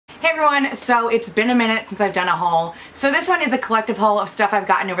Hey everyone, so it's been a minute since I've done a haul. So this one is a collective haul of stuff I've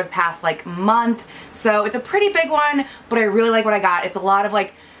gotten over the past like month. So it's a pretty big one, but I really like what I got. It's a lot of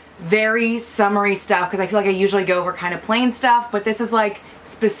like very summery stuff because I feel like I usually go over kind of plain stuff, but this is like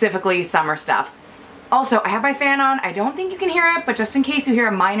specifically summer stuff. Also, I have my fan on. I don't think you can hear it, but just in case you hear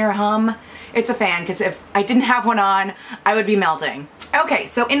a minor hum, it's a fan because if I didn't have one on, I would be melting. Okay,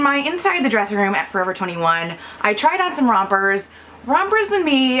 so in my inside the dressing room at Forever 21, I tried on some rompers. Rompers and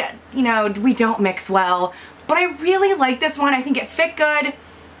me, you know, we don't mix well, but I really like this one. I think it fit good,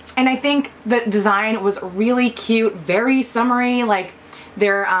 and I think the design was really cute, very summery, like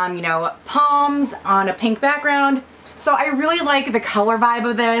they're, you know, palms on a pink background. So I really like the color vibe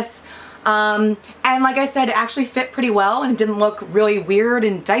of this. And like I said, it actually fit pretty well and it didn't look really weird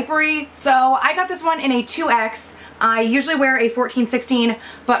and diapery. So I got this one in a 2X. I usually wear a 14-16,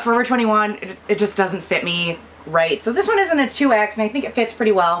 but Forever 21, it just doesn't fit me right. So this one is in a 2X and I think it fits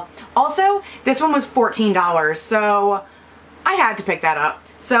pretty well. Also, this one was $14, so I had to pick that up.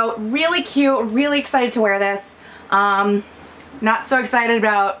 So really cute, really excited to wear this. Not so excited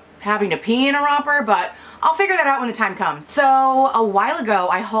about having to pee in a romper, but I'll figure that out when the time comes. So a while ago,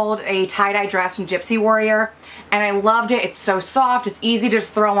 I hauled a tie-dye dress from Gypsy Warrior and I loved it. It's so soft, it's easy to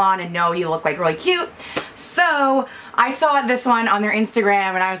just throw on and know you look like really cute. So I saw this one on their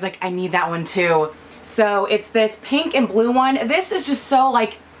Instagram and I was like, I need that one too. So it's this pink and blue one. This is just so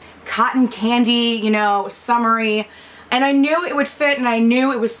like cotton candy, you know, summery. And I knew it would fit and I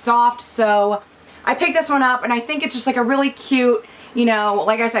knew it was soft, so I picked this one up and I think it's just like a really cute, you know,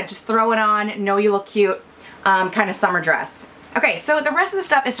 like I said, just throw it on, know you look cute, kind of summer dress. Okay, so the rest of the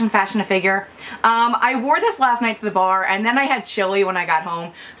stuff is from Fashion to Figure. I wore this last night to the bar and then I had chili when I got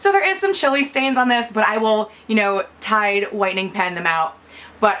home. So there is some chili stains on this, but I will, you know, Tide whitening pen them out.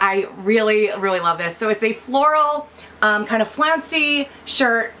 But I really, really love this. So it's a floral, kind of flouncy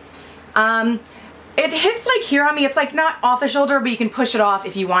shirt. It hits like here on me. It's like not off the shoulder, but you can push it off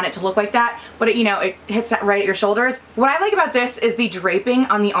if you want it to look like that. But it, you know, it hits that right at your shoulders. What I like about this is the draping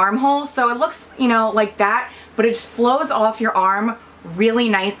on the armhole. So it looks, you know, like that, but it just flows off your arm really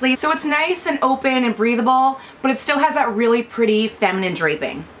nicely. So it's nice and open and breathable, but it still has that really pretty feminine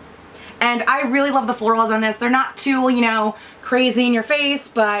draping. And I really love the florals on this. They're not too, you know, crazy in your face,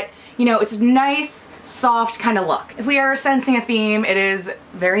 but, you know, it's nice, soft kind of look. If we are sensing a theme, it is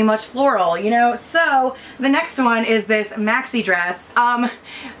very much floral, you know? So the next one is this maxi dress.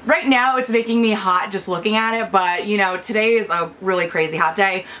 Right now it's making me hot just looking at it, but you know, today is a really crazy hot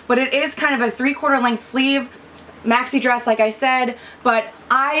day, but it is kind of a 3/4 length sleeve maxi dress, like I said, but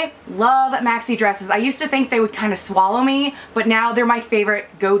I love maxi dresses. I used to think they would kind of swallow me, but now they're my favorite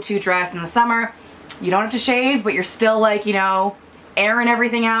go-to dress in the summer. You don't have to shave, but you're still like, you know, airing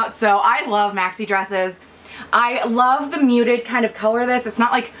everything out. So I love maxi dresses. I love the muted kind of color of this. It's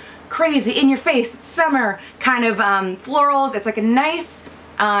not like crazy in your face, it's summer kind of florals. It's like a nice,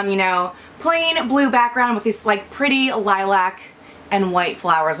 you know, plain blue background with these like pretty lilac and white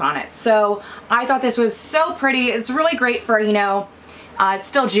flowers on it. So I thought this was so pretty. It's really great for, you know, it's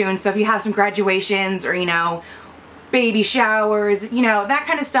still June, so if you have some graduations or, you know, baby showers, you know, that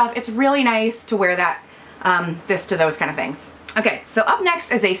kind of stuff, it's really nice to wear that, this to those kind of things. Okay, so up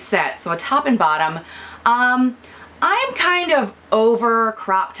next is a set, so a top and bottom. I'm kind of over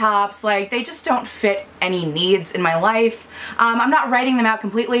crop tops, like they just don't fit any needs in my life. I'm not writing them out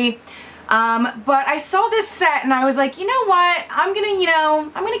completely. But I saw this set and I was like, you know what, I'm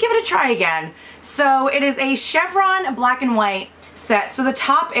gonna give it a try again. So it is a chevron black and white set. So the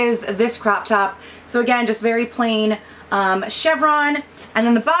top is this crop top. So again, just very plain chevron. And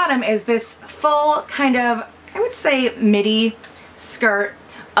then the bottom is this full kind of, I would say, midi skirt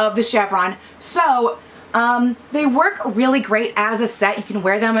of the chevron. So they work really great as a set. You can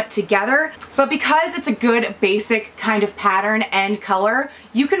wear them together, but because it's a good basic kind of pattern and color,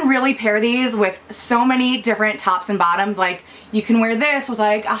 you can really pair these with so many different tops and bottoms. Like you can wear this with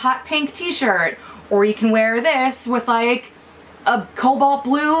like a hot pink t-shirt, or you can wear this with like a cobalt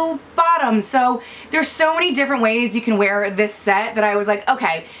blue bottom. So there's so many different ways you can wear this set that I was like,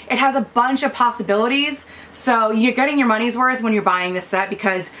 okay, it has a bunch of possibilities. So you're getting your money's worth when you're buying this set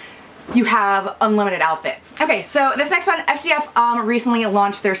because you have unlimited outfits. Okay, so this next one, FTF recently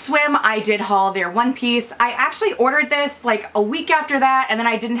launched their swim. I did haul their one piece. I actually ordered this like a week after that, and then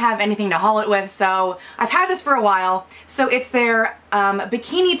I didn't have anything to haul it with, so I've had this for a while. So it's their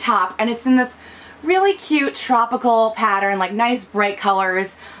bikini top, and it's in this really cute tropical pattern, like nice bright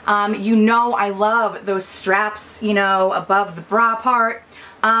colors. You know I love those straps, you know, above the bra part.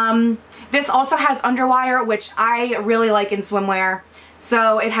 This also has underwire, which I really like in swimwear.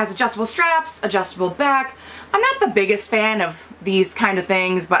 So it has adjustable straps, adjustable back. I'm not the biggest fan of these kind of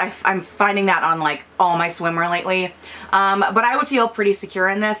things, but I'm finding that on like all my swimwear lately. But I would feel pretty secure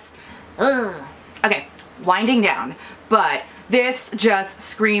in this. Ugh. Okay, winding down, but this just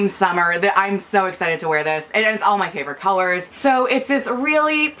screams summer. I'm so excited to wear this, and it's all my favorite colors. So it's this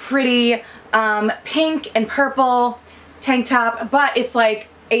really pretty pink and purple tank top, but it's like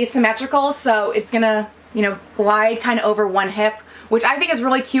asymmetrical, so it's gonna, you know, glide kind of over one hip, which I think is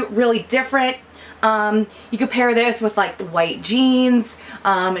really cute, really different. You could pair this with like white jeans,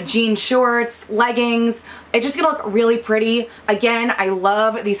 jean shorts, leggings. It's just gonna look really pretty. Again, I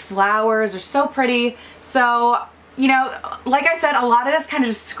love these flowers, they're so pretty. So, you know, like I said, a lot of this kind of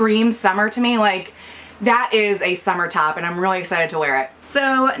just screams summer to me. Like, that is a summer top, and I'm really excited to wear it.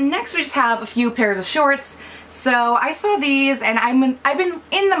 So next we just have a few pairs of shorts. So I saw these, and I've been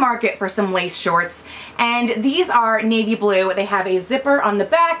in the market for some lace shorts, and these are navy blue. They have a zipper on the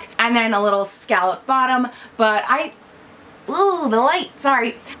back and then a little scallop bottom, but ooh, the light,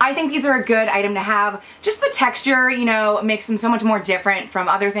 sorry. I think these are a good item to have. Just the texture, you know, makes them so much more different from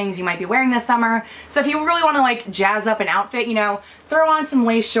other things you might be wearing this summer. So if you really want to like jazz up an outfit, you know, throw on some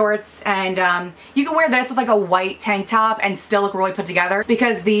lace shorts, and you can wear this with like a white tank top and still look really put together,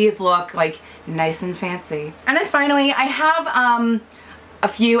 because these look like nice and fancy. And then finally, I have a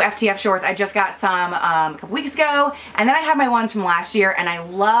few FTF shorts. I just got some a couple weeks ago, and then I have my ones from last year, and I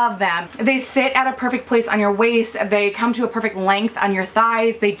love them. They sit at a perfect place on your waist. They come to a perfect length on your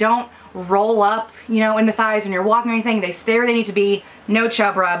thighs. They don't roll up, you know, in the thighs when you're walking or anything. They stay where they need to be. No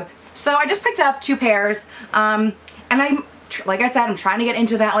chub rub. So I just picked up 2 pairs, and like I said, I'm trying to get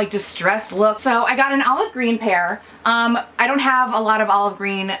into that like distressed look. So I got an olive green pair. I don't have a lot of olive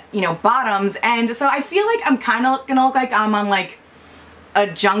green, you know, bottoms, and so I feel like I'm kind of gonna look like I'm on like a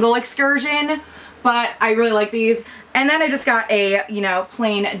jungle excursion, but I really like these. And then I just got a, you know,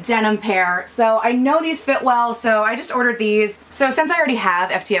 plain denim pair. So I know these fit well, so I just ordered these. So since I already have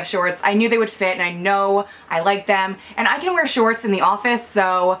FTF shorts, I knew they would fit, and I know I like them. And I can wear shorts in the office,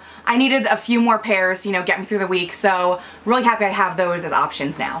 so I needed a few more pairs, you know, get me through the week. So really happy I have those as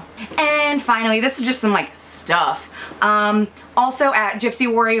options now. And finally, this is just some like stuff. Also at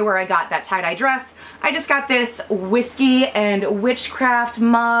Gypsy Warrior, where I got that tie-dye dress, I just got this Whiskey and Witchcraft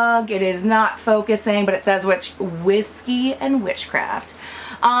mug. It is not focusing, but it says Whiskey and Witchcraft.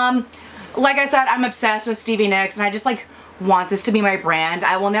 Like I said, I'm obsessed with Stevie Nicks, and I just like want this to be my brand.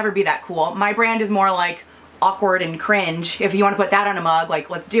 I will never be that cool. My brand is more like awkward and cringe. If you want to put that on a mug, like,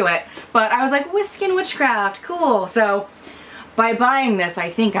 let's do it. But I was like, Whiskey and Witchcraft, cool. So by buying this,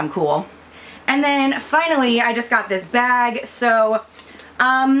 I think I'm cool. And then finally, I just got this bag. So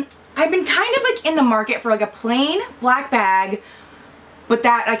I've been kind of like in the market for like a plain black bag, but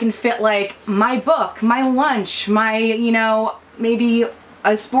that I can fit like my book, my lunch, my, you know, maybe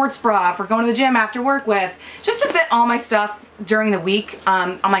a sports bra for going to the gym after work with, just to fit all my stuff during the week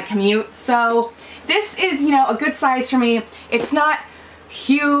on my commute. So this is, you know, a good size for me. It's not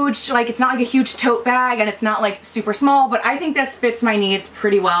huge, like it's not like a huge tote bag, and it's not like super small, but I think this fits my needs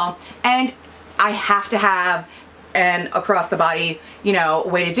pretty well. And I have to have an across the body, you know,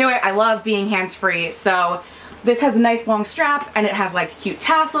 way to do it. I love being hands-free, so this has a nice long strap, and it has like cute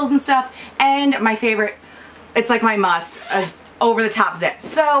tassels and stuff, and my favorite, it's like my must, over the top zip.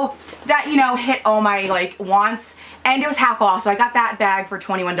 So that, you know, hit all my like wants, and it was half off, so I got that bag for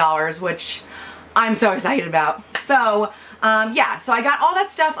 $21, which I'm so excited about. So yeah, so I got all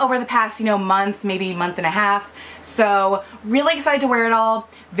that stuff over the past, you know, month, maybe month and a half. So really excited to wear it all.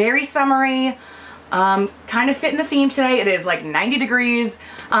 Very summery. Kind of fit in the theme today. It is like 90 degrees.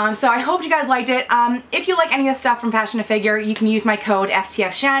 So I hope you guys liked it. If you like any of the stuff from Fashion to Figure, you can use my code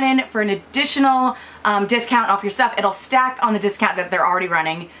FTFSHANNON for an additional discount off your stuff. It'll stack on the discount that they're already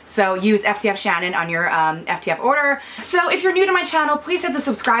running. So use FTFSHANNON on your FTF order. So if you're new to my channel, please hit the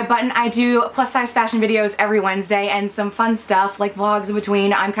subscribe button. I do plus size fashion videos every Wednesday and some fun stuff like vlogs in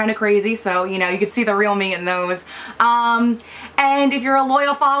between. I'm kind of crazy, so you know, you can see the real me in those. And if you're a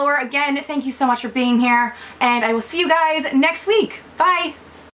loyal follower, again, thank you so much for being here, and I will see you guys next week. Bye!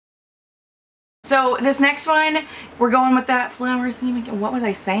 So this next one, we're going with that flower theme again. What was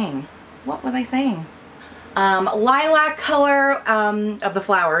I saying? What was I saying? Lilac color of the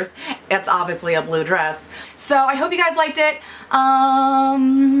flowers. It's obviously a blue dress. So I hope you guys liked it. I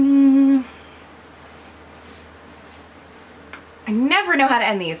never know how to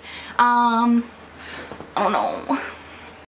end these. Oh no.